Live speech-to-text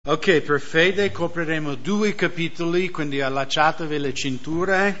Ok, per fede copriremo 2 capitoli, quindi allacciatevi le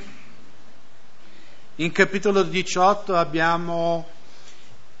cinture. In capitolo 18 abbiamo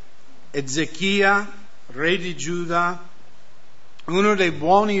Ezechia, re di Giuda, uno dei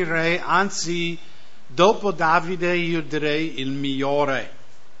buoni re, anzi dopo Davide io direi il migliore.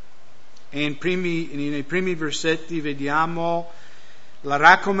 E nei primi versetti vediamo la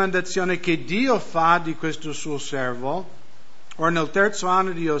raccomandazione che Dio fa di questo suo servo. Ora nel 3°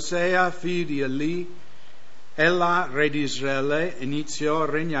 anno di Osea, figlio di Eli, Ela, re di Israele, iniziò a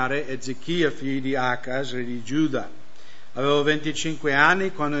regnare Ezechia, figlio di Acaz, re di Giuda. Aveva 25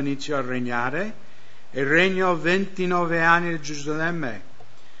 anni quando iniziò a regnare e regnò 29 anni a Gerusalemme.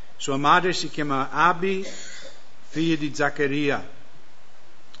 Sua madre si chiama Abi, figlia di Zaccaria.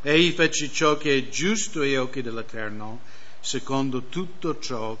 Egli fece ciò che è giusto agli occhi dell'Eterno, secondo tutto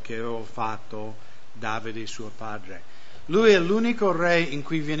ciò che aveva fatto Davide suo padre. Lui è l'unico re in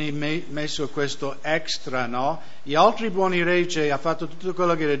cui viene messo questo extra, no? Gli altri buoni re ha fatto tutto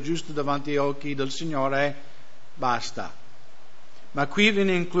quello che era giusto davanti agli occhi del Signore, basta. Ma qui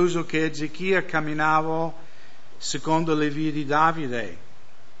viene incluso che Ezechia camminava secondo le vie di Davide.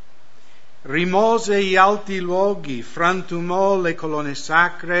 Rimose gli alti luoghi, frantumò le colonne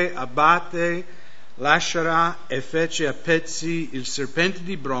sacre, abbatte l'Asherah e fece a pezzi il serpente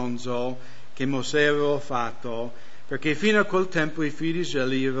di bronzo che Mosè aveva fatto, perché fino a quel tempo i figli di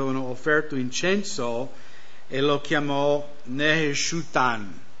Israele avevano offerto incenso e lo chiamò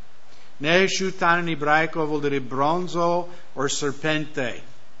Neheshutan. Neheshutan in ebraico vuol dire bronzo o serpente.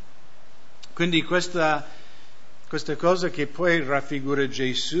 Quindi questa cosa che poi raffigura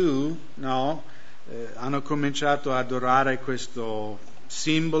Gesù, no? Hanno cominciato ad adorare questo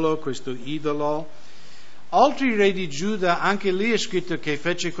simbolo, questo idolo. Altri re di Giuda, anche lì è scritto che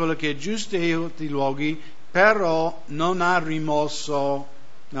fece quello che è giusto in altri luoghi, però non ha rimosso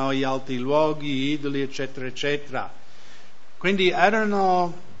gli alti luoghi, gli idoli, eccetera, eccetera. Quindi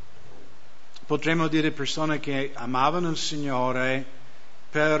erano, potremmo dire, persone che amavano il Signore,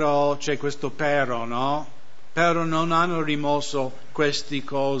 però c'è questo però, no? Però non hanno rimosso queste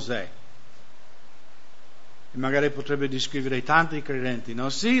cose. E magari potrebbe descrivere tanti credenti, no?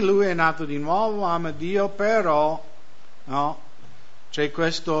 Sì, lui è nato di nuovo, ama Dio, però, no? C'è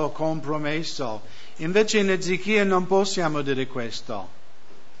questo compromesso. Invece in Ezechia non possiamo dire questo.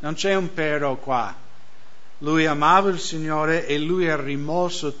 Non c'è un però qua. Lui amava il Signore e lui ha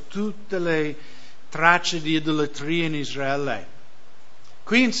rimosso tutte le tracce di idolatria in Israele.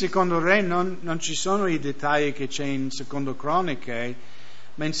 Qui in Secondo Re non ci sono i dettagli che c'è in Secondo Croniche,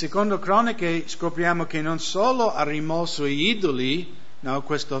 ma in Secondo Croniche scopriamo che non solo ha rimosso gli idoli, no,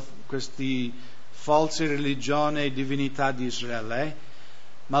 questi false religioni e divinità di Israele,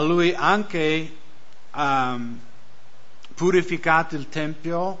 ma lui anche ha purificato il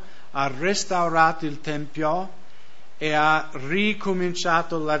Tempio, ha restaurato il Tempio e ha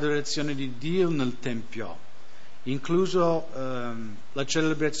ricominciato l'adorazione di Dio nel Tempio, incluso la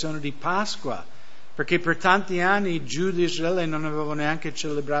celebrazione di Pasqua, perché per tanti anni i Giudi di Israele non avevano neanche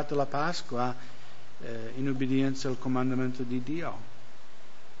celebrato la Pasqua in obbedienza al comandamento di Dio.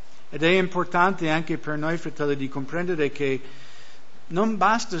 Ed è importante anche per noi, fratelli, di comprendere che non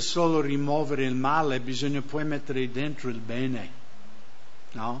basta solo rimuovere il male, bisogna poi mettere dentro il bene,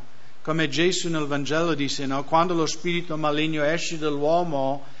 no? Come Gesù nel Vangelo disse, no? Quando lo spirito maligno esce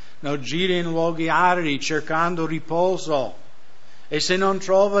dall'uomo, no? Gira in luoghi aridi cercando riposo, e se non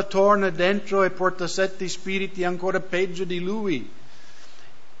trova torna dentro e porta 7 spiriti ancora peggio di lui.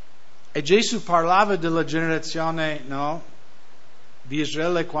 E Gesù parlava della generazione, no? Di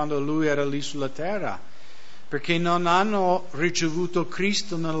Israele quando lui era lì sulla terra, perché non hanno ricevuto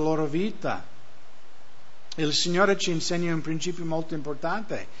Cristo nella loro vita. E il Signore ci insegna un principio molto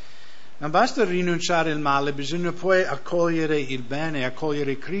importante. Non basta rinunciare al male, bisogna poi accogliere il bene,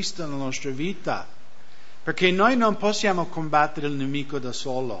 accogliere Cristo nella nostra vita, perché noi non possiamo combattere il nemico da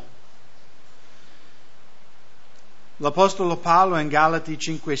solo. L'Apostolo Paolo in Galati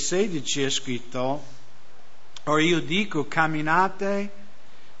 5,16 è scritto: ora io dico, camminate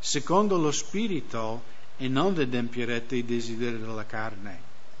secondo lo Spirito e non adempierete i desideri della carne.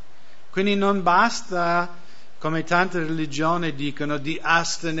 Quindi non basta, come tante religioni dicono, di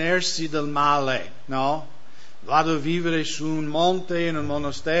astenersi dal male, no? Vado a vivere su un monte, in un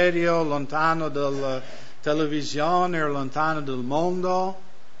monastero, lontano dalla televisione o lontano dal mondo.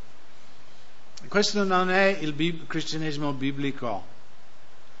 Questo non è il cristianesimo biblico.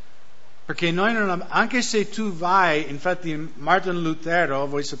 Perché noi anche se tu vai, infatti Martin Lutero,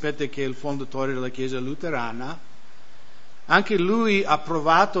 voi sapete che è il fondatore della Chiesa luterana, anche lui ha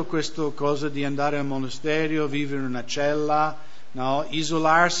provato questa cosa di andare al monastero, vivere in una cella, no?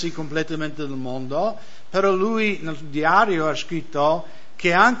 Isolarsi completamente dal mondo, però lui nel diario ha scritto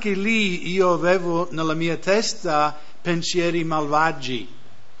che anche lì io avevo nella mia testa pensieri malvagi,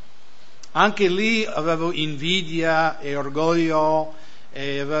 anche lì avevo invidia e orgoglio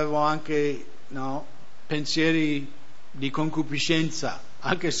e avevo anche pensieri di concupiscenza,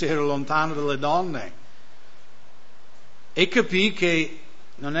 anche se ero lontano dalle donne. E capì che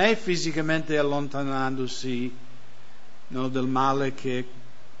non è fisicamente allontanandosi del male che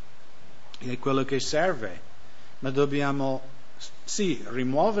è quello che serve, ma dobbiamo sì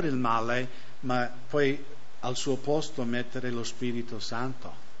rimuovere il male, ma poi al suo posto mettere lo Spirito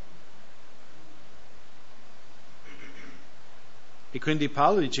Santo. E quindi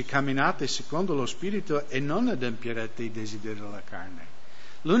Paolo dice: camminate secondo lo Spirito e non adempierete i desideri della carne.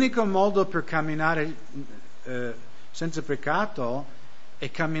 L'unico modo per camminare senza peccato è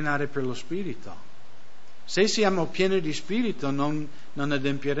camminare per lo Spirito. Se siamo pieni di Spirito non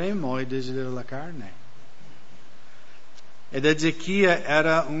adempieremo i desideri della carne. Ed Ezechia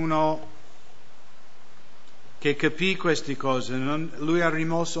era uno che capì queste cose, lui ha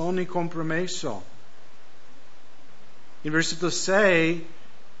rimosso ogni compromesso. In versetto 6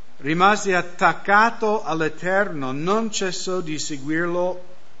 rimase attaccato all'Eterno, non cessò di seguirlo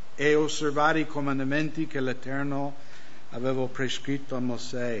e osservare i comandamenti che l'Eterno aveva prescritto a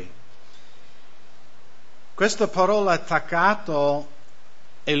Mosè. Questa parola attaccato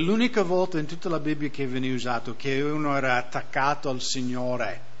è l'unica volta in tutta la Bibbia che viene usato, che uno era attaccato al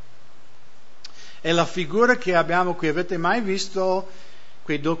Signore. È la figura che abbiamo qui. Avete mai visto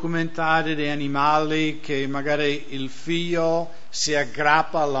quei documentari di animali che magari il figlio si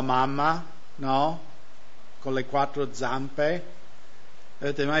aggrappa alla mamma, no? Con le 4 zampe.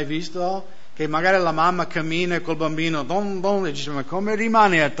 Avete mai visto? Che magari la mamma cammina col bambino, e dice: ma come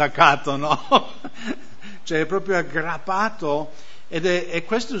rimane attaccato, no? Cioè è proprio aggrappato, ed è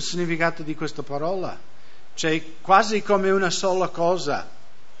questo il significato di questa parola. Cioè quasi come una sola cosa.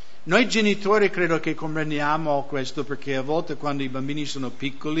 Noi genitori credo che comprendiamo questo, perché a volte quando i bambini sono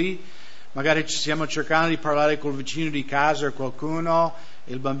piccoli, magari ci stiamo cercando di parlare col vicino di casa o qualcuno,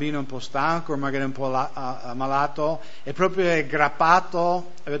 il bambino è un po' stanco, magari un po' ammalato, è proprio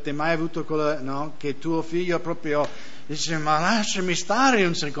aggrappato. Avete mai avuto quello, no? Che tuo figlio proprio dice: ma lasciami stare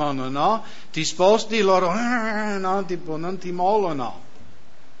un secondo, no? Ti sposti, loro no, tipo non ti mollano.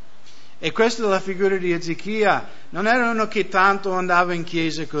 E questa è la figura di Ezechia. Non era uno che tanto andava in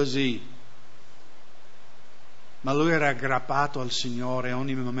chiesa così, ma lui era aggrappato al Signore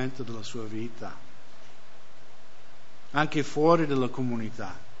ogni momento della sua vita, anche fuori dalla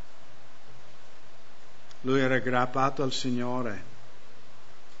comunità. Lui era aggrappato al Signore.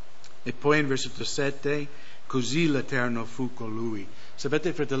 E poi in versetto 7, così l'Eterno fu con lui.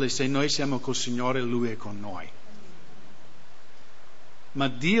 Sapete, fratelli, se noi siamo col Signore, Lui è con noi. Ma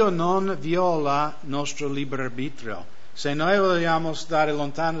Dio non viola il nostro libero arbitrio. Se noi vogliamo stare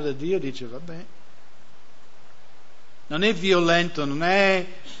lontano da Dio, dice: vabbè. Non è violento, non è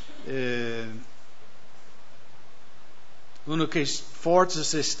uno che forza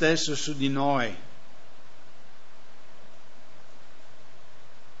se stesso su di noi.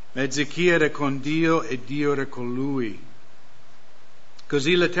 Ezechia era con Dio e Dio era con lui.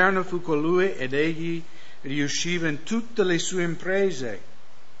 Così l'Eterno fu con lui ed egli riusciva in tutte le sue imprese.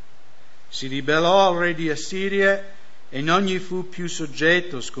 Si ribellò al re di Assiria e non gli fu più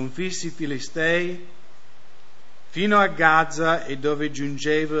soggetto, sconfisse i Filistei fino a Gaza e dove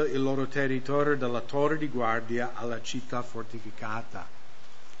giungeva il loro territorio dalla torre di guardia alla città fortificata.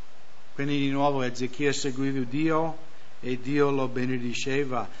 Quindi di nuovo Ezechia seguiva Dio e Dio lo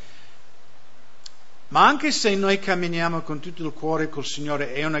benediceva. Ma anche se noi camminiamo con tutto il cuore col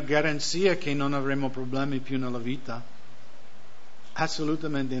Signore, è una garanzia che non avremo problemi più nella vita?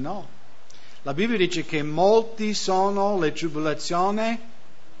 Assolutamente no. La Bibbia dice che molti sono le tribolazioni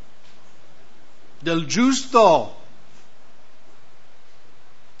del giusto.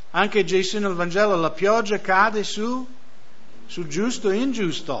 Anche Gesù nel Vangelo: la pioggia cade su giusto e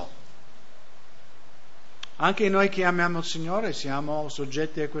ingiusto. Anche noi che amiamo il Signore siamo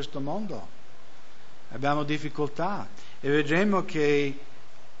soggetti a questo mondo. Abbiamo difficoltà e vedremo che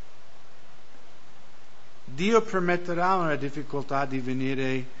Dio permetterà una difficoltà di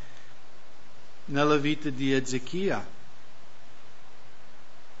venire nella vita di Ezechia.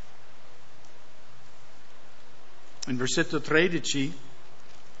 In versetto 13,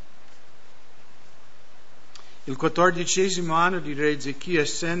 il 14° anno di re Ezechia,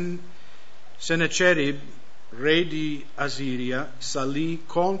 Sennacherib, re di Asiria, salì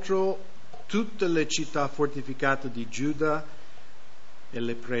contro tutte le città fortificate di Giuda e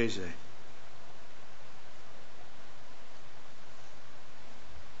le prese.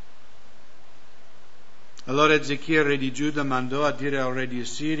 Allora Ezechia, re di Giuda, mandò a dire al re di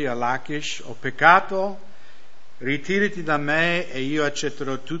Assiria, Lachish: ho peccato, ritirati da me e io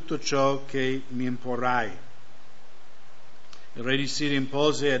accetterò tutto ciò che mi imporrai. Il re di Siria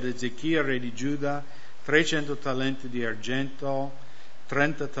impose ad Ezechia, re di Giuda, 300 talenti di argento,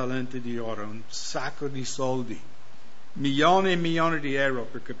 30 talenti di oro, un sacco di soldi, milioni e milioni di euro,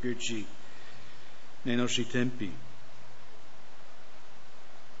 per capirci, nei nostri tempi.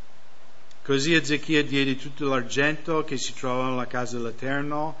 Così Ezechia diede tutto l'argento che si trovava nella casa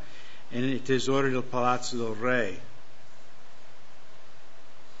dell'Eterno e nei tesori del palazzo del re.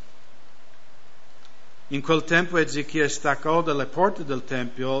 In quel tempo Ezechia staccò dalle porte del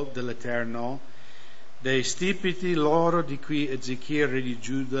Tempio dell'Eterno dei stipiti l'oro di cui Ezechia, re di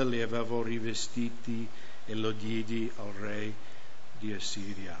Giuda, li aveva rivestiti e lo diedi al re di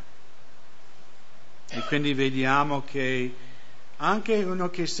Assiria. E quindi vediamo che anche uno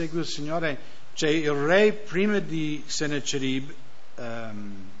che segue il Signore, cioè il re prima di Sennacherib,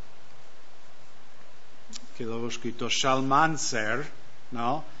 che l'avevo scritto, Shalmaneser,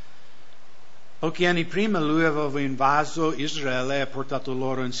 no? Pochi anni prima lui aveva invaso Israele e ha portato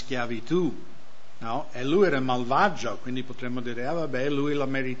loro in schiavitù, no? E lui era malvagio, quindi potremmo dire, vabbè, lui lo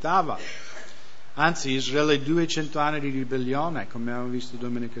meritava. Anzi, Israele 200 anni di ribellione, come abbiamo visto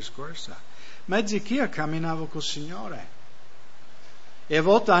domenica scorsa. Ma Ezechia camminava col Signore. E a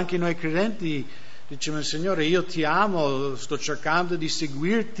volte anche noi credenti diciamo, Signore, io ti amo, sto cercando di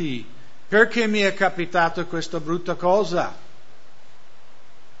seguirti, perché mi è capitata questa brutta cosa?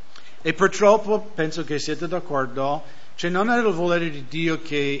 E purtroppo, penso che siete d'accordo, cioè non era il volere di Dio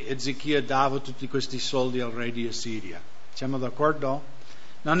che Ezechia dava tutti questi soldi al re di Assiria. Siamo d'accordo?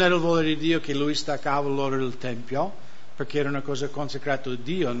 Non era il volere di Dio che lui staccava l'oro del Tempio, perché era una cosa consacrata a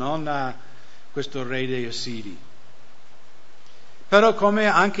Dio, non a questo re dei Assiri. Però come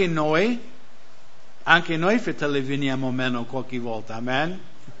anche noi fratelli veniamo meno qualche volta, amen?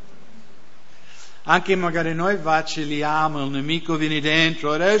 Anche magari noi vacilliamo, il nemico viene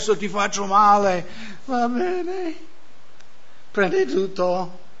dentro, adesso ti faccio male, va bene, prendi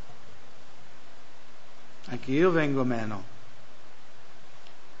tutto. Anche io vengo meno.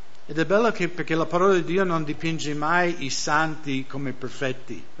 Ed è bello perché la parola di Dio non dipinge mai i santi come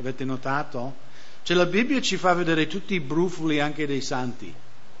perfetti, avete notato? Cioè la Bibbia ci fa vedere tutti i brufoli anche dei santi,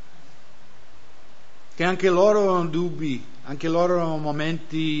 che anche loro avevano dubbi, anche loro avevano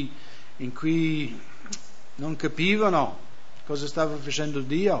momenti in cui non capivano cosa stava facendo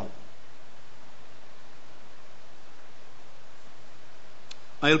Dio.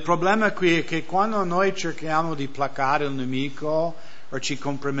 Ma il problema qui è che quando noi cerchiamo di placare il nemico o ci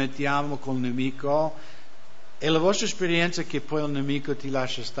compromettiamo col nemico, è la vostra esperienza che poi il nemico ti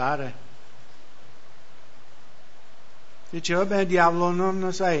lascia stare. Dice, vabbè diavolo,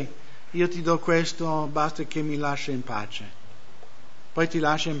 non sai, io ti do questo, basta che mi lasci in pace. Poi ti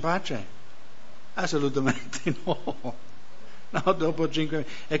lascia in pace? Assolutamente no. No, dopo 5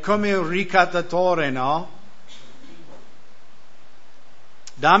 minuti. È come un ricattatore, no?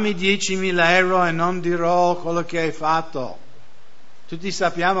 Dammi 10.000 euro e non dirò quello che hai fatto. Tutti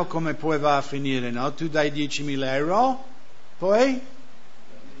sappiamo come poi va a finire, no? Tu dai 10.000 euro, poi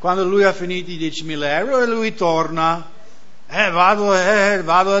quando lui ha finito i 10.000 euro e lui torna. Vado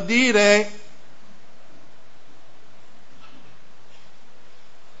a dire.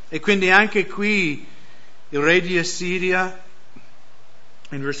 E quindi anche qui il re di Assiria,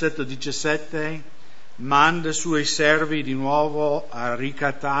 in versetto 17, manda i suoi servi di nuovo a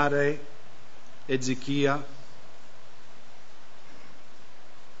ricattare Ezechia.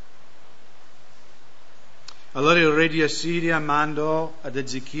 Allora il re di Assiria mandò ad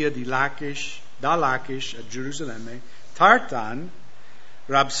Ezechia da Lachish a Gerusalemme, Tartan,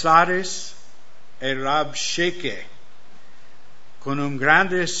 Rabsaris e Rabshakeh. Con un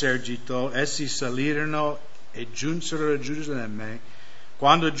grande esercito essi salirono e giunsero a Gerusalemme.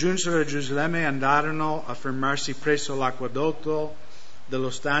 Quando giunsero a Gerusalemme andarono a fermarsi presso l'acquedotto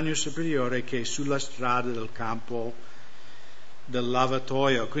dello stagno superiore che è sulla strada del campo del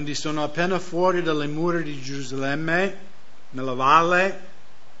lavatoio. Quindi sono appena fuori dalle mura di Gerusalemme, nella valle.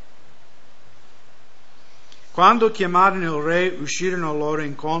 Quando chiamarono il re, uscirono loro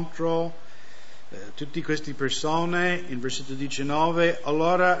incontro tutte queste persone, in versetto 19,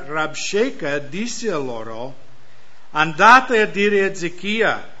 allora Rabshakeh disse a loro, andate a dire a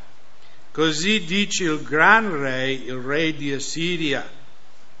Ezechia, così dice il gran re, il re di Assiria.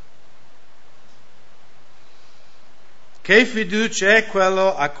 Che fiducia è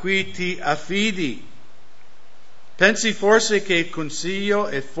quello a cui ti affidi? Pensi forse che consiglio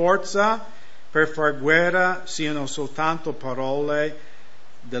e forza per far guerra siano soltanto parole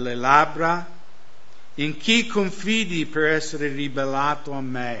delle labbra? In chi confidi per essere ribellato a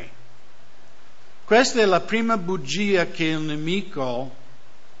me? Questa è la prima bugia che il nemico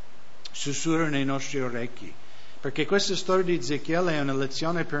sussurra nei nostri orecchi. Perché questa storia di Ezechiele è una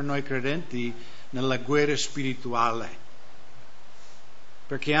lezione per noi credenti nella guerra spirituale.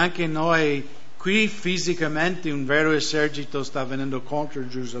 Perché anche noi, qui fisicamente un vero esercito sta venendo contro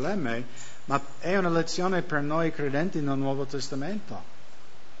Gerusalemme, ma è una lezione per noi credenti nel Nuovo Testamento.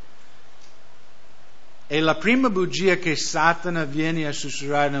 E la prima bugia che Satana viene a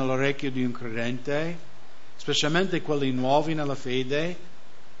sussurrare nell'orecchio di un credente, specialmente quelli nuovi nella fede,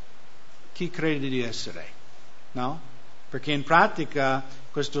 chi crede di essere? No? Perché in pratica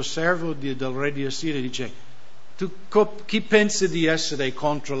questo servo del re di Assiria dice: chi pensa di essere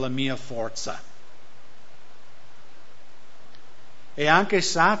contro la mia forza? E anche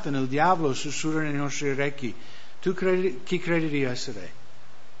Satana, il diavolo, sussurra nei nostri orecchi: chi credi di essere?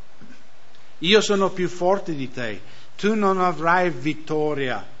 Io sono più forte di te, tu non avrai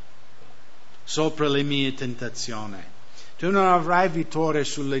vittoria sopra le mie tentazioni, tu non avrai vittoria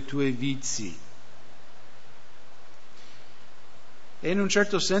sulle tue vizi. E in un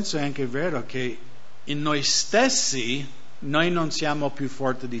certo senso è anche vero che in noi stessi noi non siamo più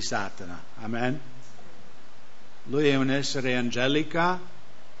forti di Satana. Amen? Lui è un essere angelica,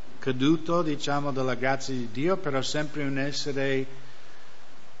 caduto, diciamo, dalla grazia di Dio, però sempre un essere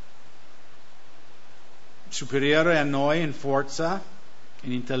superiore a noi in forza,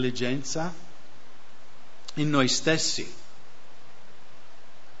 in intelligenza, in noi stessi.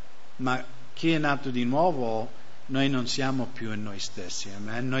 Ma chi è nato di nuovo, noi non siamo più in noi stessi,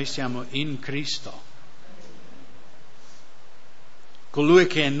 amen? Noi siamo in Cristo. Colui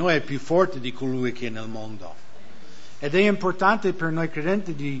che è in noi è più forte di colui che è nel mondo. Ed è importante per noi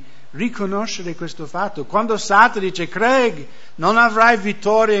credenti di riconoscere questo fatto. Quando Satana dice: Craig, non avrai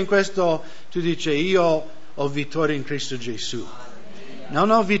vittoria in questo, tu dici: io ho vittoria in Cristo Gesù. Non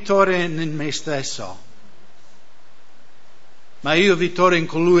ho vittoria in me stesso, ma io ho vittoria in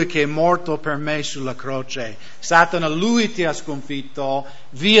colui che è morto per me sulla croce. Satana, lui ti ha sconfitto,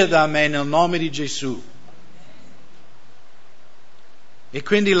 via da me nel nome di Gesù. E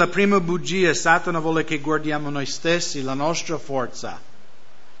quindi la prima bugia, Satana vuole che guardiamo noi stessi, la nostra forza,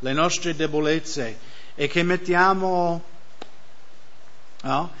 le nostre debolezze, e che mettiamo,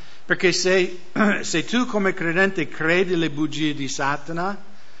 no? Perché se tu come credente credi le bugie di Satana,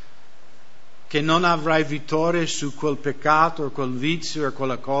 che non avrai vittoria su quel peccato o quel vizio o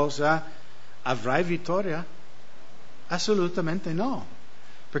quella cosa, avrai vittoria? Assolutamente no,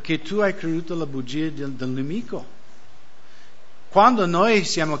 perché tu hai creduto alla bugia del nemico. Quando noi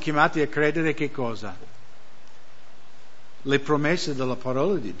siamo chiamati a credere che cosa? Le promesse della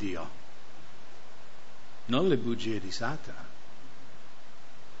parola di Dio, non le bugie di Satana.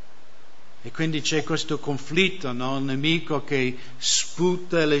 E quindi c'è questo conflitto, no? Il nemico che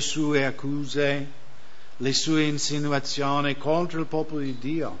sputa le sue accuse, le sue insinuazioni contro il popolo di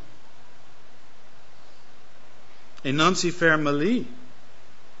Dio. E non si ferma lì.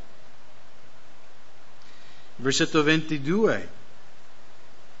 Versetto 22.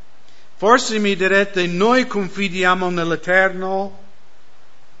 Forse mi direte: noi confidiamo nell'Eterno,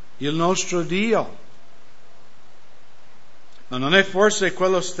 il nostro Dio. Ma non è forse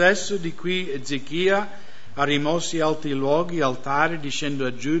quello stesso di cui Ezechia ha rimosso alti luoghi, altari, dicendo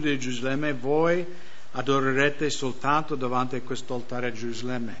a Giuda e Gerusalemme: voi adorerete soltanto davanti a questo altare a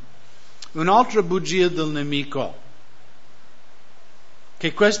Gerusalemme. Un'altra bugia del nemico,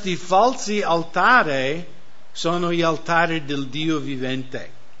 che questi falsi altari sono gli altari del Dio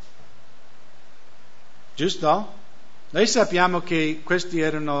vivente. Giusto? Noi sappiamo che questi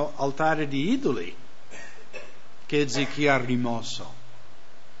erano altari di idoli che Ezechia ha rimosso.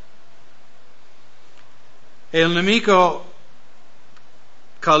 E il nemico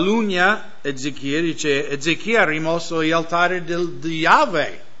calunnia Ezechia, dice: Ezechia ha rimosso gli altari di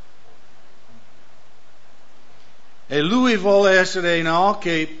Yahweh. E lui vuole essere, no,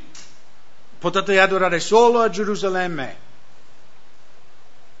 che potete adorare solo a Gerusalemme.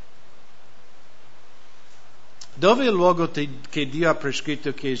 Dove è il luogo che Dio ha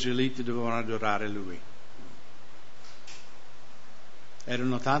prescritto che gli israeliti dovevano adorare Lui?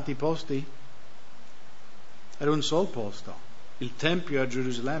 Erano tanti posti? Era un solo posto, il Tempio a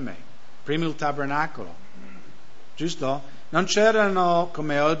Gerusalemme, prima il Tabernacolo, giusto? Non c'erano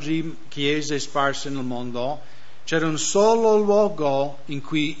come oggi chiese sparse nel mondo, c'era un solo luogo in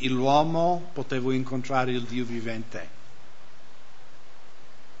cui l'uomo poteva incontrare il Dio vivente.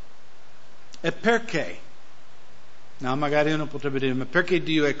 E perché? No, magari uno potrebbe dire: ma perché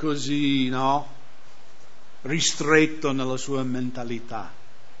Dio è così, no? Ristretto nella sua mentalità?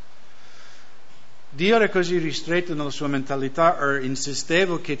 Dio era così ristretto nella sua mentalità,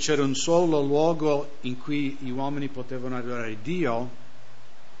 insisteva che c'era un solo luogo in cui gli uomini potevano adorare Dio,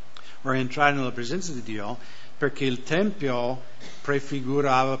 o entrare nella presenza di Dio, perché il Tempio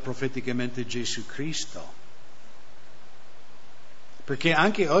prefigurava profeticamente Gesù Cristo. Perché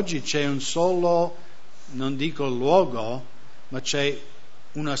anche oggi c'è un solo, non dico luogo, ma c'è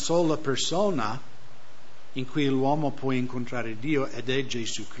una sola persona in cui l'uomo può incontrare Dio, ed è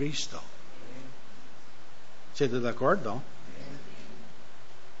Gesù Cristo. Siete d'accordo?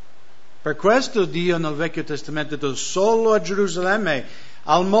 Per questo Dio nel Vecchio Testamento ha detto solo a Gerusalemme,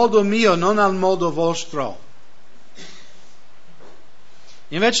 al modo mio, non al modo vostro.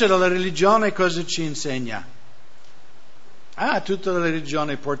 Invece la religione cosa ci insegna? Tutte le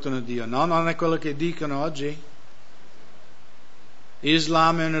religioni portano a Dio. No, non è quello che dicono oggi.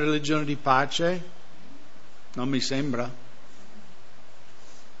 Islam è una religione di pace? Non mi sembra.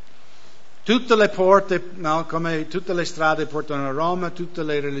 Tutte le porte, no, come tutte le strade portano a Roma, tutte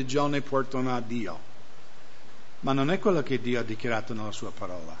le religioni portano a Dio. Ma non è quello che Dio ha dichiarato nella sua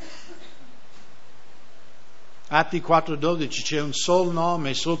parola. Atti 4:12, c'è un solo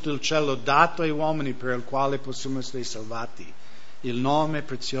nome sotto il cielo dato ai uomini per il quale possiamo essere salvati, il nome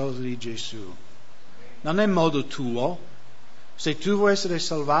prezioso di Gesù. Non è modo tuo. Se tu vuoi essere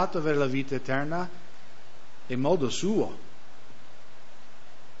salvato e avere la vita eterna, è modo suo.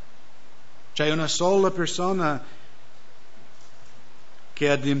 C'è una sola persona che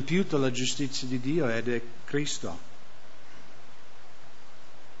ha adempiuto la giustizia di Dio, ed è Cristo.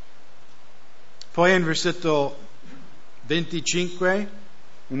 Poi in versetto 25,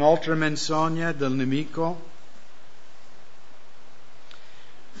 un'altra menzogna del nemico.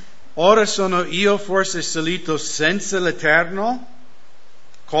 Ora sono io forse salito senza l'Eterno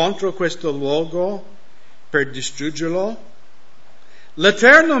contro questo luogo per distruggerlo?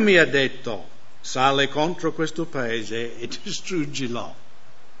 L'Eterno mi ha detto, sale contro questo paese e distruggilo.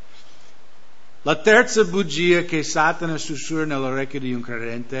 La terza bugia che Satana sussurra nell'orecchio di un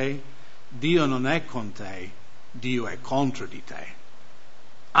credente: Dio non è con te, Dio è contro di te.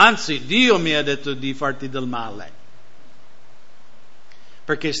 Anzi, Dio mi ha detto di farti del male.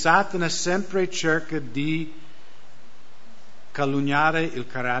 Perché Satana sempre cerca di calunniare il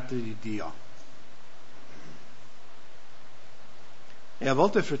carattere di Dio. E a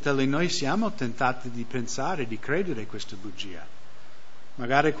volte, fratelli, noi siamo tentati di pensare, di credere questa bugia.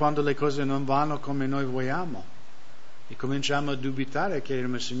 Magari quando le cose non vanno come noi vogliamo e cominciamo a dubitare e chiedere: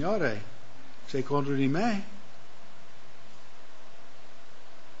 ma Signore, sei contro di me?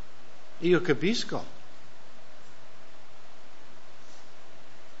 Io capisco.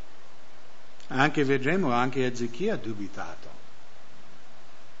 Anche vedremo, anche Ezechia ha dubitato.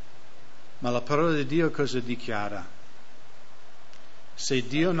 Ma la parola di Dio cosa dichiara? Se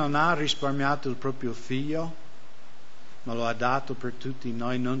Dio non ha risparmiato il proprio figlio, ma lo ha dato per tutti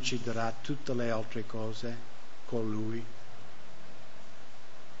noi, non ci darà tutte le altre cose con lui?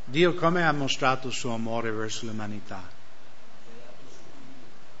 Dio come ha mostrato il suo amore verso l'umanità?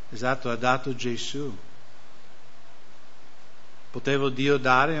 Esatto, ha dato Gesù. Poteva Dio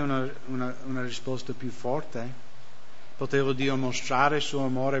dare una risposta più forte? Poteva Dio mostrare il suo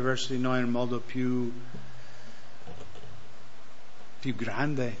amore verso di noi in modo più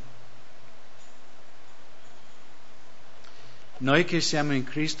grande? Noi che siamo in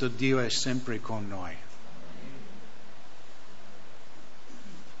Cristo, Dio è sempre con noi.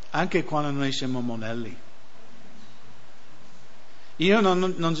 Anche quando noi siamo monelli. Io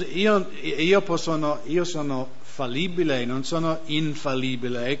sono fallibile, non sono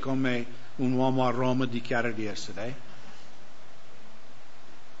infallibile come un uomo a Roma dichiara di essere.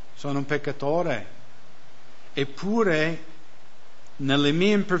 Sono un peccatore. Eppure, nelle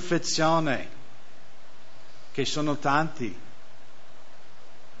mie imperfezioni, che sono tanti,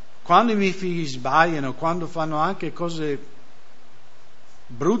 quando i miei figli sbagliano, quando fanno anche cose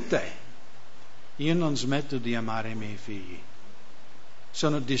brutte, io non smetto di amare i miei figli.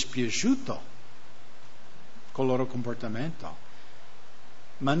 Sono dispiaciuto col loro comportamento,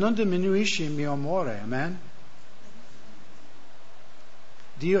 ma non diminuisce il mio amore, amen?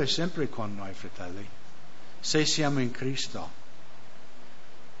 Dio è sempre con noi, fratelli, se siamo in Cristo.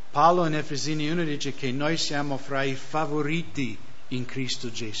 Paolo in Efesini 1 dice che noi siamo fra i favoriti in Cristo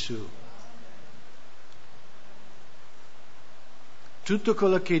Gesù. Tutto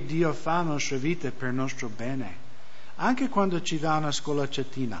quello che Dio fa nella nostra vita è per il nostro bene, anche quando ci dà una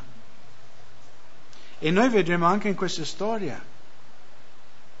scolacciatina. E noi vedremo anche in questa storia,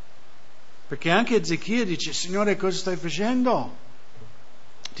 perché anche Ezechia dice: Signore, cosa stai facendo?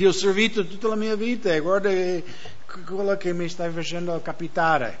 Ti ho servito tutta la mia vita e guarda quello che mi stai facendo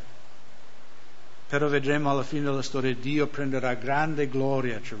capitare. Però vedremo alla fine della storia, Dio prenderà grande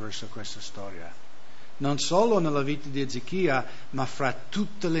gloria attraverso questa storia. Non solo nella vita di Ezechia, ma fra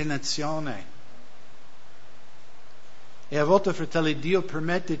tutte le nazioni. E a volte, fratelli, Dio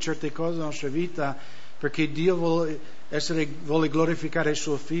permette certe cose nella nostra vita perché Dio vuole glorificare il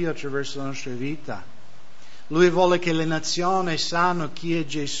suo Figlio attraverso la nostra vita. Lui vuole che le nazioni sanno chi è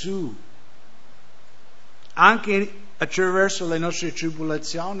Gesù, anche attraverso le nostre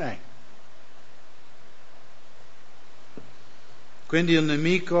tribolazioni. Quindi il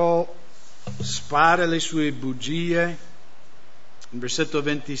nemico spara le sue bugie. In versetto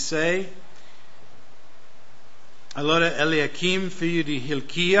 26, allora Eliachim, figlio di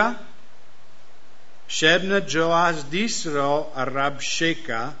Hilchia, Shebna, Joas dissero a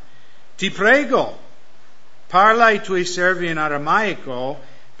Rabshakeh: ti prego, parla ai tuoi servi in aramaico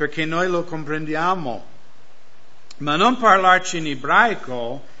perché noi lo comprendiamo, ma non parlarci in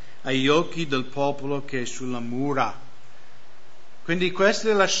ebraico agli occhi del popolo che è sulla mura. Quindi questa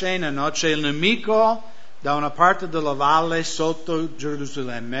è la scena, no? C'è il nemico da una parte della valle sotto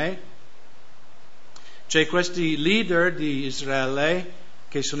Gerusalemme, c'è questi leader di Israele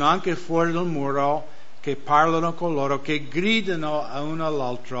che sono anche fuori dal muro, che parlano con loro, che gridano a uno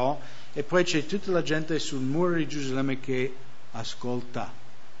all'altro, e poi c'è tutta la gente sul muro di Gerusalemme che ascolta.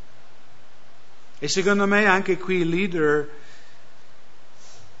 E secondo me anche qui i leader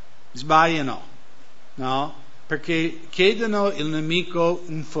sbagliano, no? Perché chiedono il nemico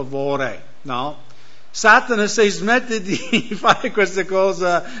un favore, no? Satana, se smette di fare questa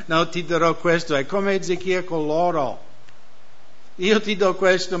cosa, no, ti darò questo. È come Ezechia con loro. Io ti do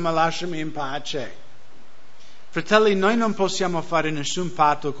questo, ma lasciami in pace. Fratelli, noi non possiamo fare nessun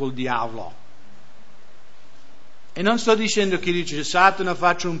patto col diavolo. E non sto dicendo che dice, Satana,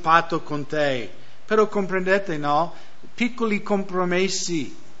 faccio un patto con te. Però comprendete, no? Piccoli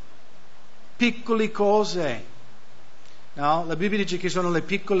compromessi, piccole cose. No? La Bibbia dice che sono le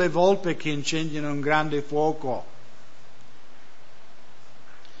piccole volpe che incendiano un grande fuoco.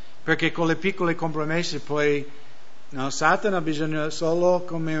 Perché con le piccole compromessi poi, no, Satana ha bisogno solo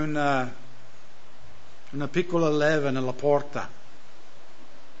come una piccola leva nella porta.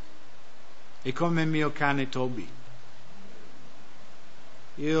 È come il mio cane Toby.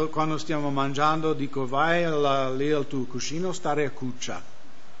 Io quando stiamo mangiando dico vai lì al tuo cuscino, stare a cuccia.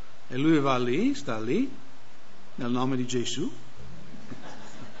 E lui va lì, sta lì, nel nome di Gesù.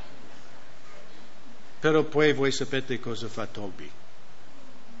 Però poi voi sapete cosa fa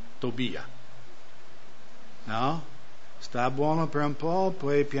Tobia. No? Sta buono per un po',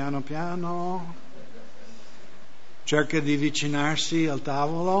 poi piano piano cerca di avvicinarsi al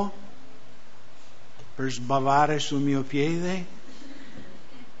tavolo per sbavare sul mio piede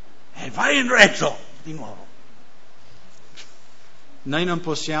e vai in retro di nuovo. Noi non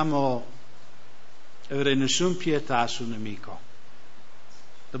possiamo avere nessuna pietà sul nemico.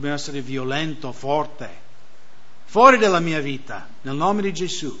 Dobbiamo essere violento, forte, fuori dalla mia vita, nel nome di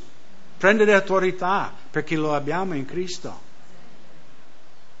Gesù. Prendere autorità perché lo abbiamo in Cristo.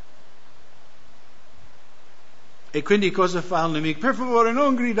 E quindi cosa fa il nemico? Per favore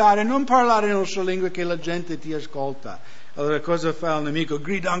non gridare, non parlare nella sua lingua che la gente ti ascolta. Allora cosa fa il nemico?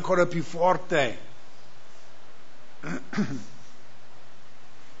 Grida ancora più forte.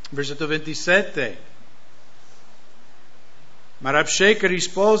 Versetto 27. Ma Rabshakeh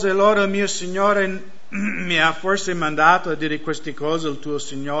rispose loro: il mio Signore mi ha forse mandato a dire queste cose il tuo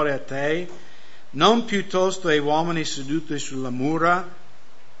Signore a te, non piuttosto ai uomini seduti sulla mura,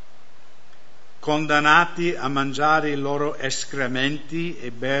 condannati a mangiare i loro escrementi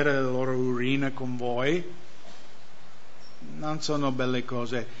e bere la loro urina con voi? Non sono belle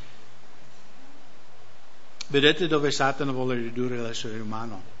cose. Vedete dove Satana vuole ridurre l'essere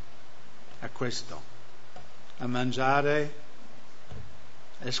umano? A questo, a mangiare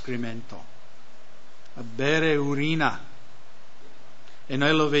escremento, a bere urina. E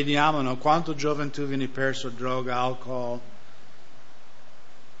noi lo vediamo, no? Quanto gioventù viene perso, droga, alcol,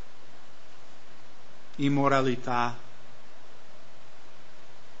 immoralità,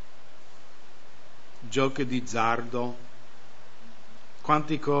 giochi di azzardo,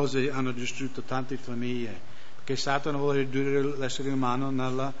 quante cose hanno distrutto tante famiglie, perché Satana vuole ridurre l'essere umano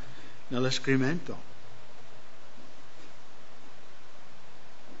nell'escremento.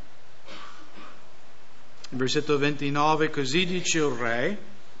 Versetto 29, così dice il re: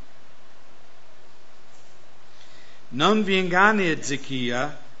 non vi inganni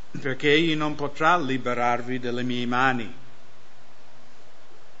Ezechia, perché egli non potrà liberarvi dalle mie mani.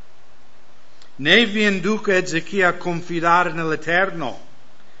 Né vi induca Ezechia a confidare nell'Eterno,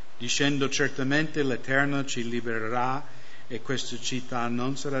 dicendo certamente l'Eterno ci libererà e questa città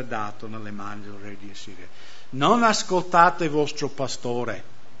non sarà data nelle mani del re di Assiria. Non ascoltate il vostro pastore.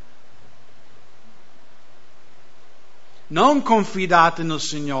 Non confidate nel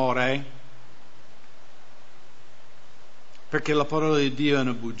Signore, perché la parola di Dio è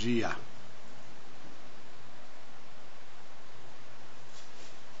una bugia.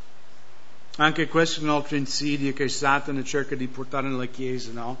 Anche questa è un'altra insidia che Satana cerca di portare nella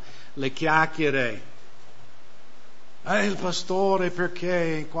Chiesa, no? Le chiacchiere. Il pastore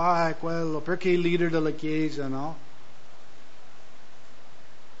perché? Qua è quello. Perché il leader della Chiesa, no?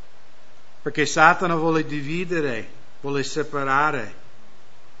 Perché Satana vuole dividere, vuole separare.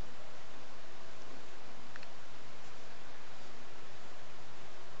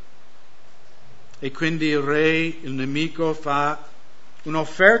 E quindi il re, il nemico, fa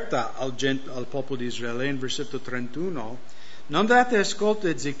un'offerta al popolo di Israele in versetto 31. Non date ascolto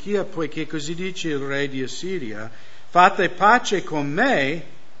a Ezechia, poiché così dice il re di Assiria: fate pace con me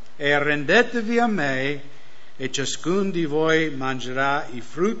e arrendetevi a me, e ciascun di voi mangerà i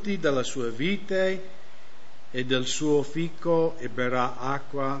frutti della sua vite e del suo fico e berrà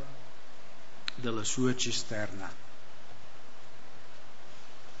acqua della sua cisterna.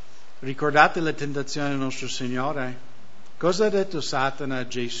 Ricordate la tentazione del nostro Signore? Cosa ha detto Satana a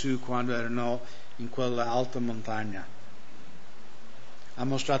Gesù quando erano in quella alta montagna? Ha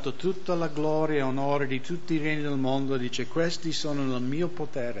mostrato tutta la gloria e onore di tutti i regni del mondo, dice: questi sono nel mio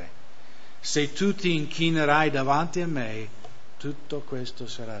potere. Se tu ti inchinerai davanti a me, tutto questo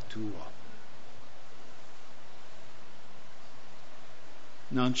sarà tuo.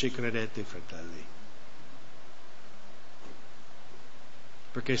 Non ci credete, fratelli,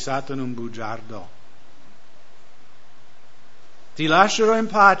 perché Satana è un bugiardo. Ti lascerò in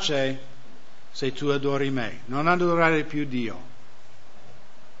pace se tu adori me, non adorare più Dio.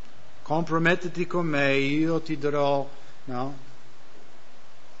 Compromettiti con me, io ti darò, no?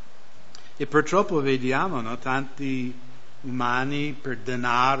 E purtroppo vediamo, no? Tanti umani per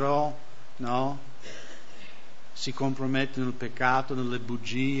denaro, no? Si compromettono nel peccato, nelle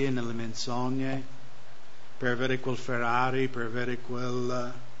bugie, nelle menzogne, per avere quel Ferrari, per avere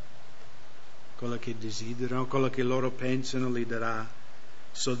quello che desiderano, quello che loro pensano gli darà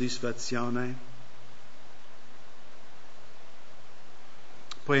soddisfazione.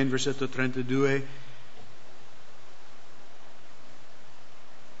 Poi in versetto 32: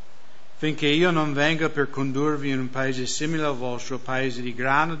 finché io non venga per condurvi in un paese simile al vostro, paese di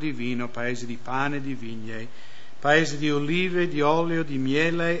grano, di vino, paese di pane, di vigne, paese di olive, di olio, di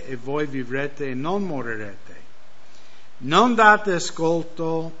miele, e voi vivrete e non morirete. Non date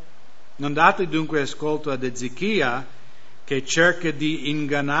dunque ascolto ad Ezechia, che cerca di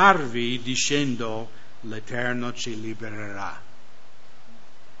ingannarvi dicendo: l'Eterno ci libererà.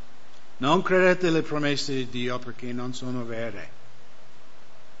 Non credete alle promesse di Dio, perché non sono vere.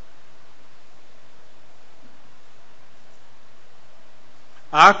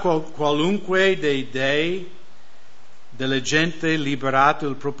 Ha qualunque dei dei della gente liberato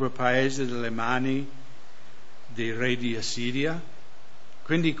il proprio paese dalle mani dei re di Assiria?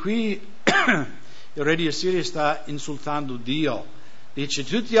 Quindi qui il re di Assiria sta insultando Dio. Dice: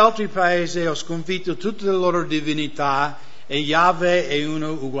 tutti gli altri paesi ho sconfitto tutte le loro divinità e Yahweh è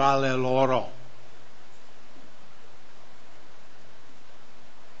uno uguale a loro.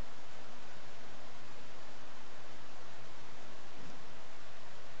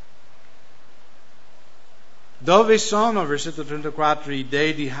 Dove sono, versetto 34, i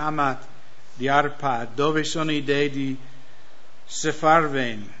dei di Hamat, di Arpad? Dove sono i dei di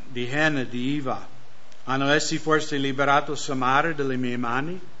Sepharvaim, di Hena, di Iva? Hanno essi forse liberato Samaria dalle mie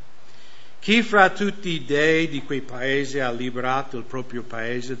mani? Chi fra tutti i dei di quei paesi ha liberato il proprio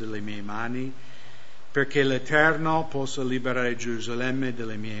paese dalle mie mani, perché l'Eterno possa liberare Gerusalemme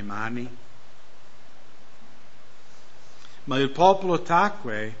dalle mie mani? Ma il popolo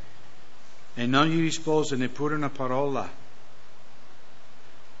tacque e non gli rispose neppure una parola,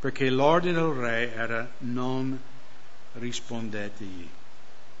 perché l'ordine del re era: non rispondetegli.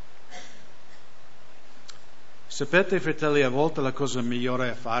 Sapete, fratelli, a volte la cosa migliore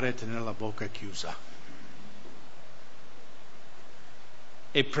a fare è tenere la bocca chiusa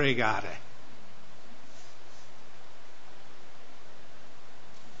e pregare.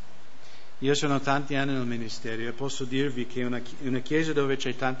 Io sono tanti anni nel ministero e posso dirvi che una chiesa dove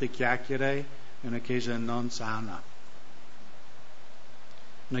c'è tante chiacchiere è una chiesa non sana.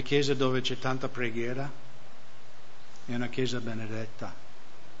 Una chiesa dove c'è tanta preghiera è una chiesa benedetta.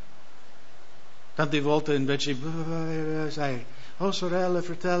 Tante volte invece, sai, oh sorella,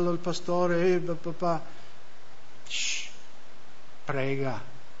 fratello, il pastore, papà, prega.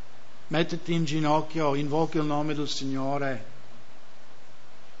 mettiti in ginocchio, invoca il nome del Signore.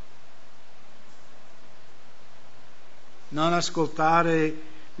 Non ascoltare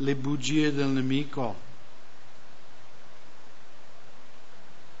le bugie del nemico.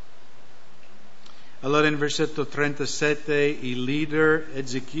 Allora in versetto 37 il leader,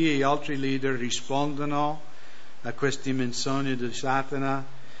 Ezechia e gli altri leader rispondono a queste menzogne di Satana.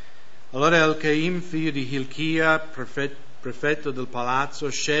 Allora Elcaim, figlio di Hilchia, prefetto del palazzo,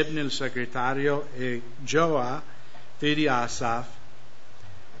 Shebna il segretario e Joa, figlio di Asaf,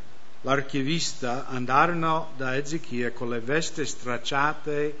 l'archivista, andarono da Ezechia con le vesti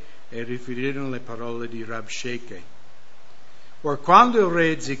stracciate e riferirono le parole di Rabshakeh. Or quando il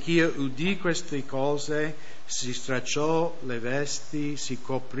re Ezechia udì queste cose, si stracciò le vesti, si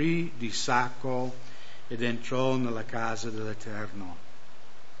coprì di sacco ed entrò nella casa dell'Eterno.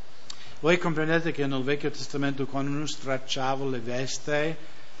 Voi comprendete che nel Vecchio Testamento quando uno stracciava le vesti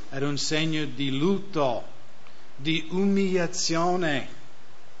era un segno di lutto, di umiliazione.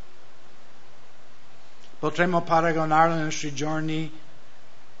 Potremmo paragonarlo nei nostri giorni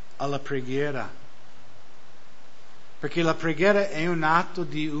alla preghiera. Perché la preghiera è un atto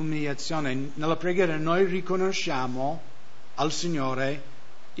di umiliazione. Nella preghiera noi riconosciamo al Signore: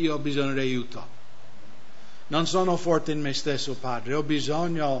 io ho bisogno di aiuto. Non sono forte in me stesso, Padre. Ho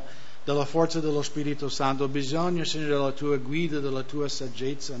bisogno della forza dello Spirito Santo. Ho bisogno, Signore, della tua guida, della tua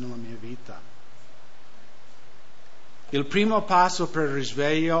saggezza nella mia vita. Il primo passo per il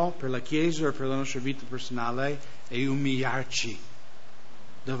risveglio, per la Chiesa e per la nostra vita personale è umiliarci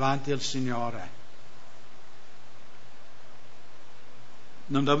davanti al Signore.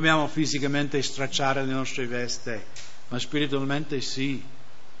 Non dobbiamo fisicamente stracciare le nostre vesti, ma spiritualmente sì.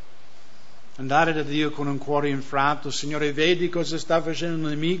 Andare da Dio con un cuore infranto: Signore, vedi cosa sta facendo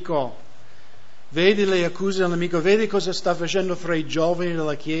il nemico, vedi le accuse del nemico, vedi cosa sta facendo fra i giovani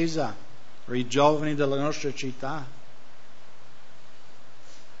della Chiesa o i giovani della nostra città.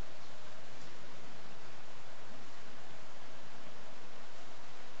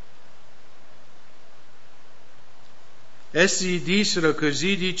 Essi dissero: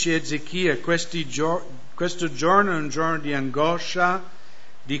 così dice Ezechia, questo giorno è un giorno di angoscia,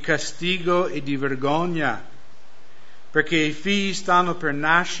 di castigo e di vergogna, perché i figli stanno per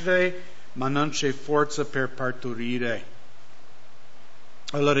nascere, ma non c'è forza per partorire.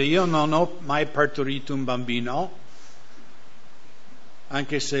 Allora, io non ho mai partorito un bambino,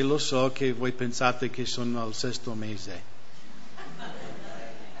 anche se lo so che voi pensate che sono al 6° mese.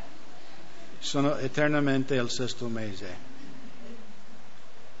 Sono eternamente al 6° mese.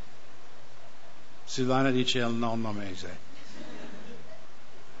 Silvana dice al 9° mese.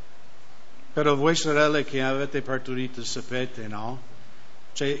 Però voi sorelle che avete partorito sapete, no?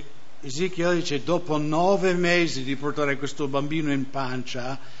 Cioè, Ezechiele dice: dopo 9 mesi di portare questo bambino in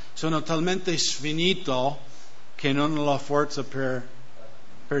pancia, sono talmente sfinito che non ho la forza per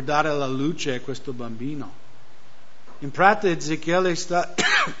dare la luce a questo bambino. In pratica Ezechiele sta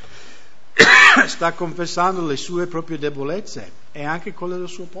confessando le sue proprie debolezze e anche quelle del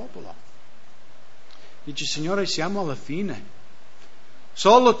suo popolo. Dice: Signore, siamo alla fine.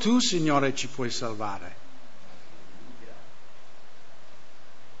 Solo tu, Signore, ci puoi salvare.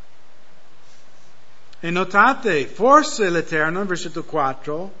 E notate, forse l'Eterno, versetto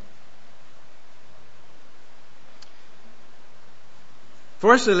 4,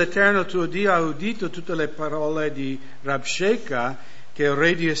 forse l'Eterno tuo Dio ha udito tutte le parole di Rabshakeh, che il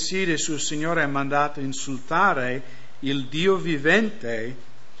re di Assiria, suo Signore, ha mandato insultare il Dio vivente,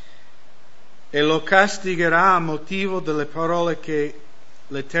 e lo castigherà a motivo delle parole che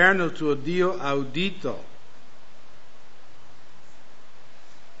l'Eterno tuo Dio ha udito.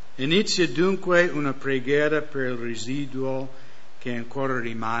 Inizia dunque una preghiera per il residuo che ancora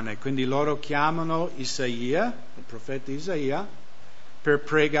rimane. Quindi loro chiamano Isaia, il profeta Isaia, per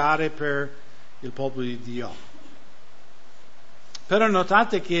pregare per il popolo di Dio. Però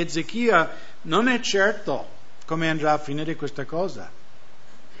notate che Ezechia non è certo come andrà a finire questa cosa.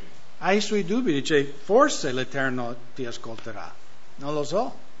 Ha i suoi dubbi, dice: forse l'Eterno ti ascolterà. Non lo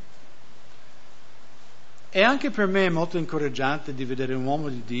so. E anche per me è molto incoraggiante di vedere un uomo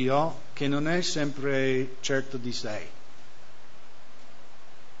di Dio che non è sempre certo di sé.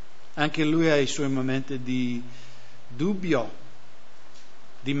 Anche lui ha i suoi momenti di dubbio,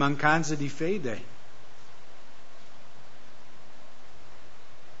 di mancanza di fede.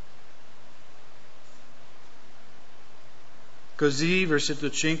 Così, versetto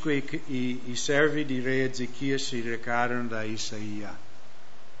 5, i servi di re Ezechia si recarono da Isaia.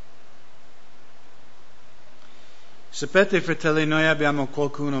 Sapete, fratelli, noi abbiamo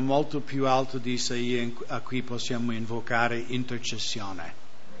qualcuno molto più alto di Isaia a cui possiamo invocare intercessione.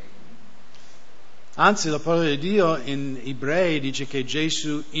 Anzi, la parola di Dio in Ebrei dice che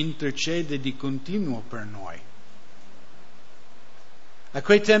Gesù intercede di continuo per noi. A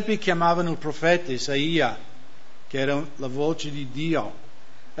quei tempi chiamavano il profeta Isaia, che era la voce di Dio.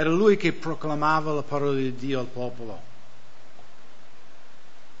 Era lui che proclamava la parola di Dio al popolo.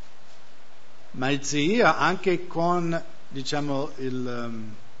 Ma Isaia, anche con, diciamo,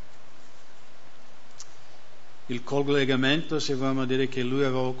 il collegamento, se vogliamo dire, che lui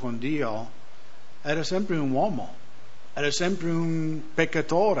aveva con Dio, era sempre un uomo, era sempre un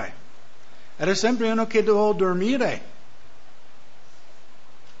peccatore, era sempre uno che doveva dormire.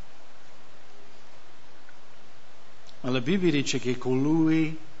 Ma la Bibbia dice che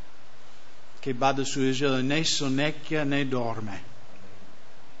colui che bada su Israele né sonnecchia né dorme.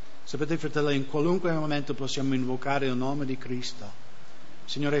 Sapete, fratelli, in qualunque momento possiamo invocare il nome di Cristo.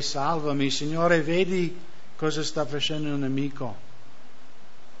 Signore, salvami. Signore, vedi cosa sta facendo un nemico.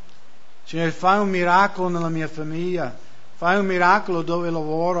 Signore, fai un miracolo nella mia famiglia. Fai un miracolo dove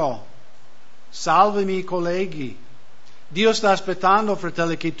lavoro. Salvami i colleghi. Dio sta aspettando,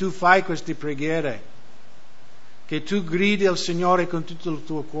 fratelli, che tu fai queste preghiere. Che tu gridi al Signore con tutto il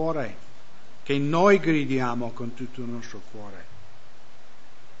tuo cuore. Che noi gridiamo con tutto il nostro cuore.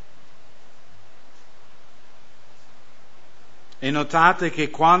 E notate che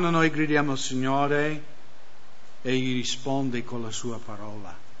quando noi gridiamo al Signore, Egli risponde con la sua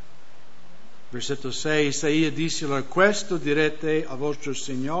parola. Versetto 6, Isaia disse loro: questo direte al vostro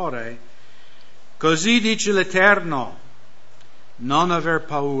Signore, così dice l'Eterno, non aver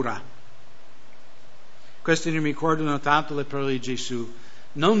paura. Questi mi ricordano tanto le parole di Gesù: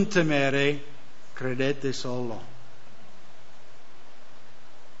 non temere, credete solo.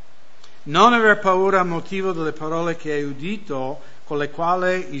 Non aver paura a motivo delle parole che hai udito, con le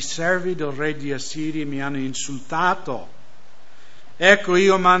quali i servi del re di Assiria mi hanno insultato. Ecco,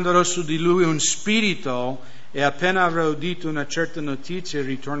 io manderò su di lui un spirito, e appena avrà udito una certa notizia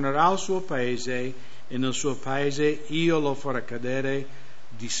ritornerà al suo paese, e nel suo paese io lo farò cadere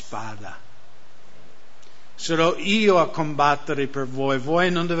di spada. Sarò io a combattere per voi, voi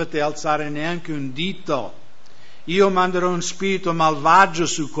non dovete alzare neanche un dito. Io manderò un spirito malvagio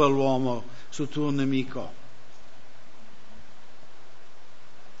su quell'uomo, sul tuo nemico.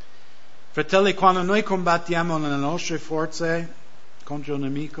 Fratelli, quando noi combattiamo nelle nostre forze contro il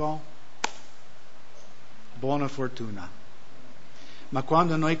nemico, buona fortuna. Ma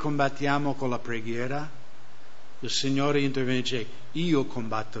quando noi combattiamo con la preghiera, il Signore interviene e dice: io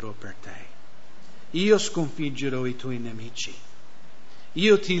combatterò per te. Io sconfiggerò i tuoi nemici.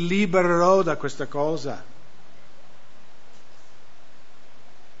 Io ti libererò da questa cosa.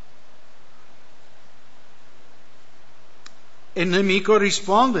 E il nemico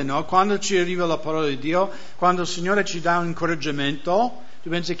risponde, no? Quando ci arriva la parola di Dio, quando il Signore ci dà un incoraggiamento, tu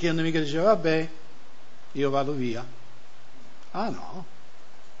pensi che il nemico dice: vabbè, io vado via. Ah no.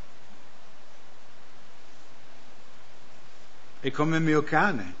 È come il mio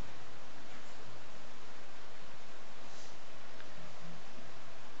cane.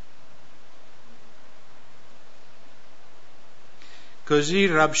 Così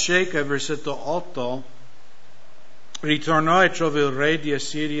Rabshakeh, versetto 8, ritornò e trovò il re di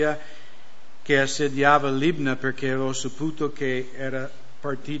Assiria che assediava Libna, perché aveva saputo che era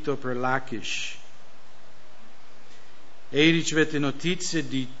partito per Lachish. E ricevette notizie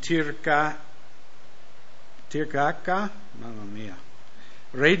di Tirhaka, mamma mia,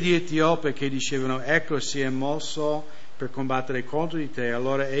 re di Etiopia, che dicevano: ecco, si è mosso per combattere contro di te.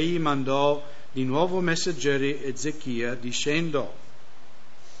 Allora egli mandò di nuovo messaggeri a Ezechia dicendo: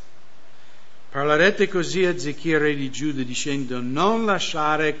 parlerete così a Ezechia, re di Giuda, dicendo: non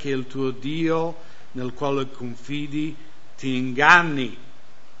lasciare che il tuo Dio, nel quale confidi, ti inganni,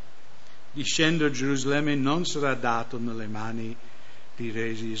 dicendo: Gerusalemme non sarà dato nelle mani di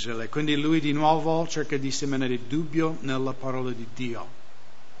re di Israele. Quindi lui di nuovo cerca di seminare dubbio nella parola di Dio.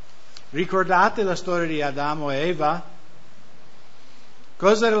 Ricordate la storia di Adamo e Eva?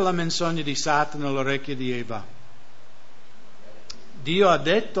 Cosa era la menzogna di Satana nell'orecchio di Eva? Dio ha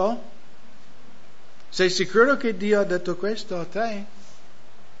detto? Sei sicuro che Dio ha detto questo a te?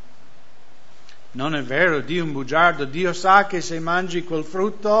 Non è vero, Dio è un bugiardo. Dio sa che se mangi quel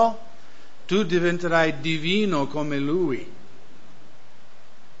frutto tu diventerai divino come Lui.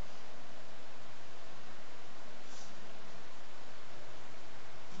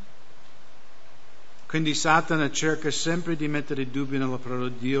 Quindi Satana cerca sempre di mettere dubbio nella parola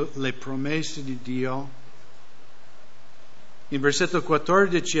di Dio, le promesse di Dio. In versetto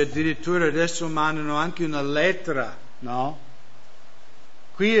 14 addirittura adesso mandano anche una lettera, no?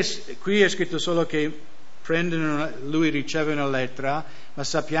 Qui è scritto solo che lui riceve una lettera, ma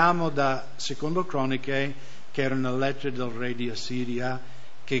sappiamo da Secondo Croniche che era una lettera del re di Assiria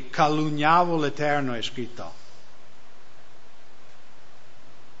che calunniava l'Eterno, è scritto.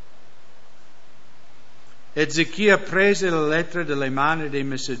 Ezechia prese la lettera dalle mani dei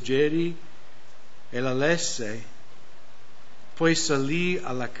messaggeri e la lesse, poi salì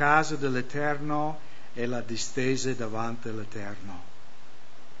alla casa dell'Eterno e la distese davanti all'Eterno.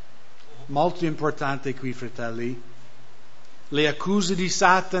 Molto importante qui, fratelli, le accuse di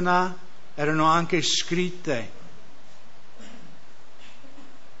Satana erano anche scritte.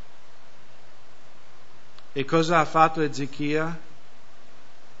 E cosa ha fatto Ezechia?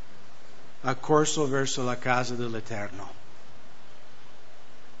 Ha corso verso la casa dell'Eterno.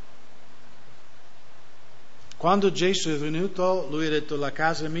 Quando Gesù è venuto, lui ha detto: la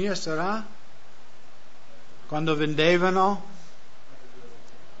casa mia sarà, quando vendevano,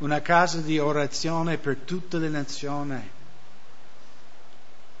 una casa di orazione per tutte le nazioni.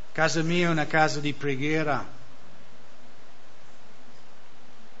 Casa mia è una casa di preghiera.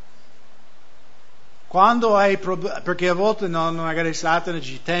 Quando hai problemi, perché a volte magari Satana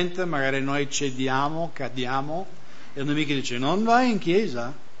ci tenta, magari noi cediamo, cadiamo, e il nemico dice: non vai in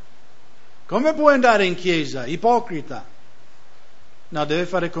chiesa? Come puoi andare in chiesa? Ipocrita. No, deve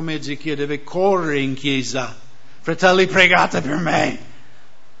fare come Ezechia, deve correre in chiesa. Fratelli, pregate per me.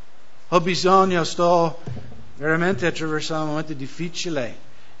 Ho bisogno, sto veramente attraversando un momento difficile.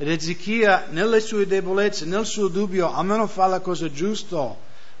 Ed Ezechia, nelle sue debolezze, nel suo dubbio, almeno fa la cosa giusta.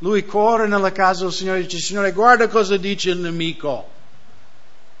 Lui corre nella casa del Signore e dice: Signore, guarda cosa dice il nemico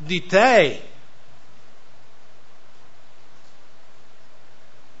di te.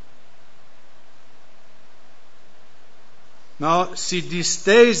 No, si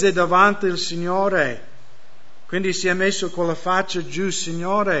distese davanti al Signore, quindi si è messo con la faccia giù,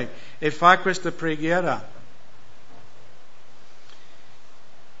 Signore, e fa questa preghiera.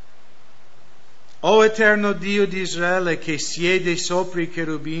 O eterno Dio di Israele, che siede sopra i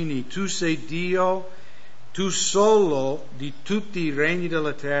cherubini, tu sei Dio, tu solo di tutti i regni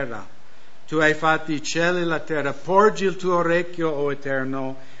della terra. Tu hai fatto i cieli e la terra. Porgi il tuo orecchio, o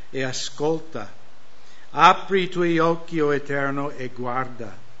Eterno, e ascolta. Apri i tuoi occhi, o Eterno, e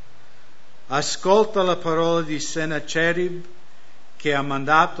guarda. Ascolta la parola di Sennacherib, che ha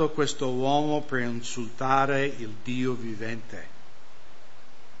mandato questo uomo per insultare il Dio vivente.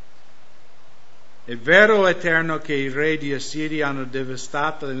 È vero, Eterno, che i re di Assiria hanno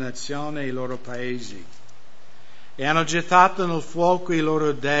devastato le nazioni e i loro paesi e hanno gettato nel fuoco i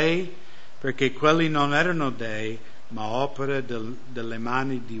loro dei, perché quelli non erano dei, ma opere delle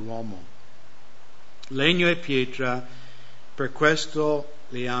mani di uomo. Legno e pietra, per questo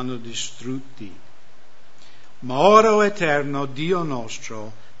li hanno distrutti. Ma ora, o Eterno, Dio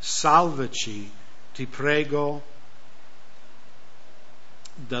nostro, salvaci, ti prego,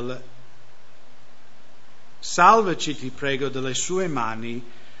 salvaci, ti prego, dalle sue mani,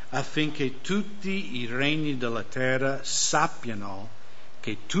 affinché tutti i regni della terra sappiano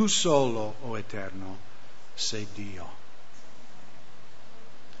che tu solo, o Eterno, sei Dio.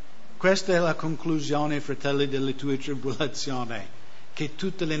 Questa è la conclusione, fratelli, delle tue tribolazioni, che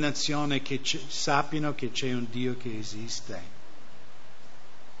tutte le nazioni sappiano che c'è un Dio che esiste.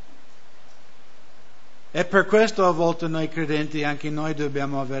 E per questo a volte noi credenti, anche noi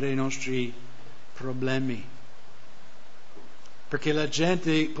dobbiamo avere i nostri problemi, perché la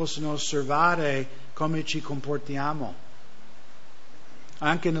gente possono osservare come ci comportiamo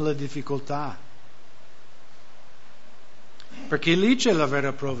anche nella difficoltà, perché lì c'è la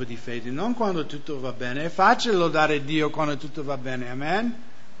vera prova di fede, non quando tutto va bene. È facile lodare Dio quando tutto va bene, amen?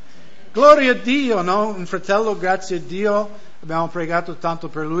 Gloria a Dio, no? Un fratello, grazie a Dio, abbiamo pregato tanto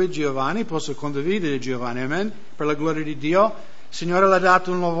per lui, Giovanni, posso condividere Giovanni, amen? Per la gloria di Dio, il Signore l'ha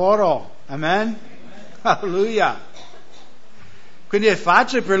dato un lavoro, amen? Alleluia. Quindi è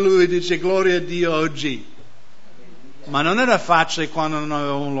facile per lui, dice gloria a Dio oggi, ma non era facile quando non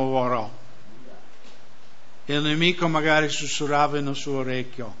aveva un lavoro. Il nemico magari sussurrava nel suo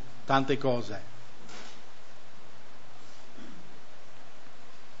orecchio tante cose.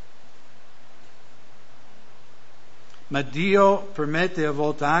 Ma Dio permette a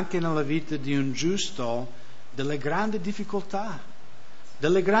volte anche nella vita di un giusto delle grandi difficoltà,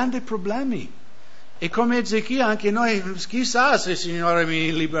 delle grandi problemi. E come Ezechia anche noi, chissà se il Signore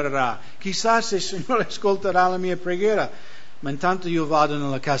mi libererà, chissà se il Signore ascolterà la mia preghiera, ma intanto io vado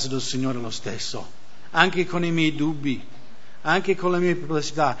nella casa del Signore lo stesso, anche con i miei dubbi, anche con le mie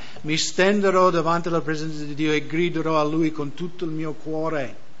perplessità. Mi stenderò davanti alla presenza di Dio e griderò a Lui con tutto il mio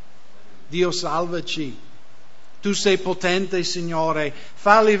cuore: Dio, salvaci. Tu sei potente, Signore,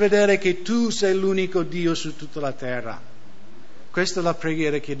 falli vedere che Tu sei l'unico Dio su tutta la terra. Questa è la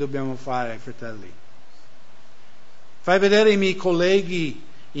preghiera che dobbiamo fare, fratelli. Fai vedere ai miei colleghi,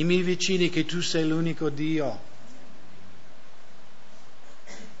 ai miei vicini che Tu sei l'unico Dio.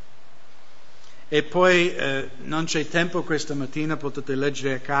 E poi non c'è tempo questa mattina, potete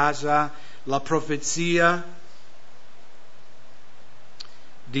leggere a casa la profezia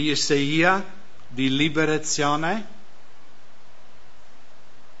di Isaia di liberazione.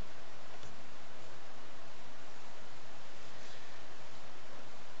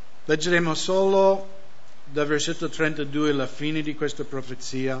 Leggeremo solo dal versetto 32 alla fine di questa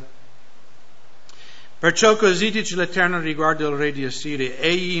profezia. Perciò così dice l'Eterno riguardo il re di Assiria: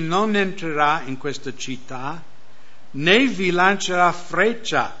 egli non entrerà in questa città, né vi lancerà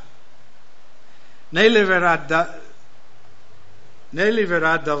freccia, né le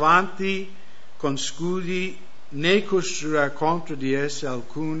verrà davanti con scudi, né costruirà contro di esse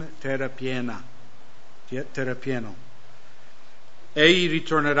alcun terrapieno. Egli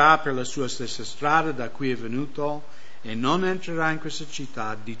ritornerà per la sua stessa strada da cui è venuto e non entrerà in questa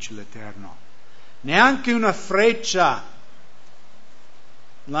città, dice l'Eterno. Neanche una freccia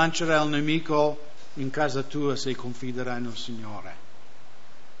lancerà il nemico in casa tua se confiderai nel Signore.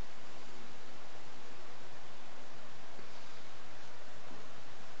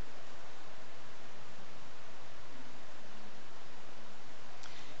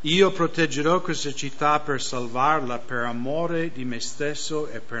 Io proteggerò questa città per salvarla per amore di me stesso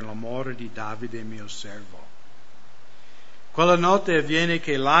e per l'amore di Davide mio servo. Quella notte avviene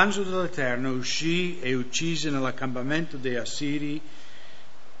che l'angelo dell'Eterno uscì e uccise nell'accampamento dei Assiri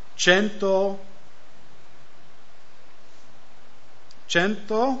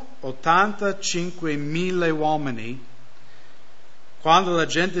 185.000 uomini. Quando la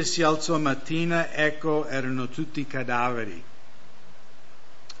gente si alzò mattina, ecco, erano tutti cadaveri.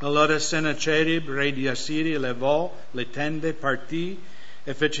 Allora Sennacherib, re di Assiria, levò le tende, partì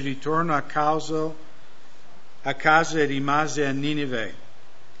e fece ritorno a casa e rimase a Ninive.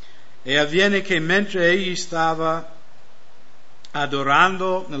 E avviene che mentre egli stava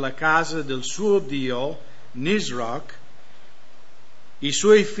adorando nella casa del suo dio Nisroch, i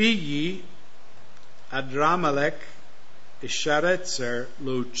suoi figli Adramelech e Sharezer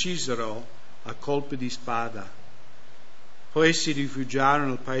lo uccisero a colpi di spada. Poi si rifugiarono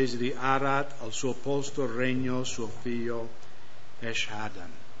nel paese di Arad, al suo posto regnò suo figlio Eshadan.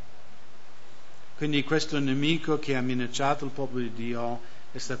 Quindi questo nemico che ha minacciato il popolo di Dio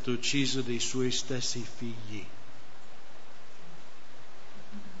è stato ucciso dai suoi stessi figli.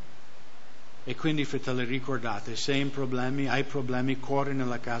 E quindi, fratelli, ricordate, se hai problemi, corri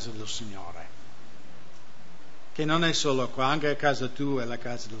nella casa del Signore. Che non è solo qua, anche a casa tua è la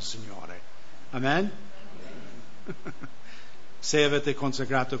casa del Signore. Amen? Se avete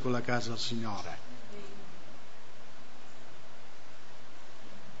consacrato quella casa al Signore.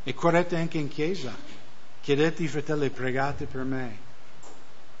 E correte anche in chiesa. Chiedete ai fratelli, pregate per me.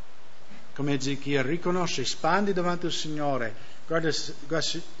 Come Ezechia, riconosce, spandi davanti al Signore. Guarda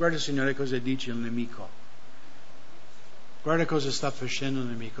Signore cosa dice il nemico. Guarda cosa sta facendo il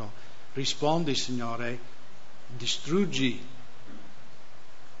nemico. Rispondi, Signore, distruggi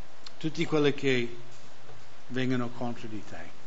tutti quelli che vengono contro di te.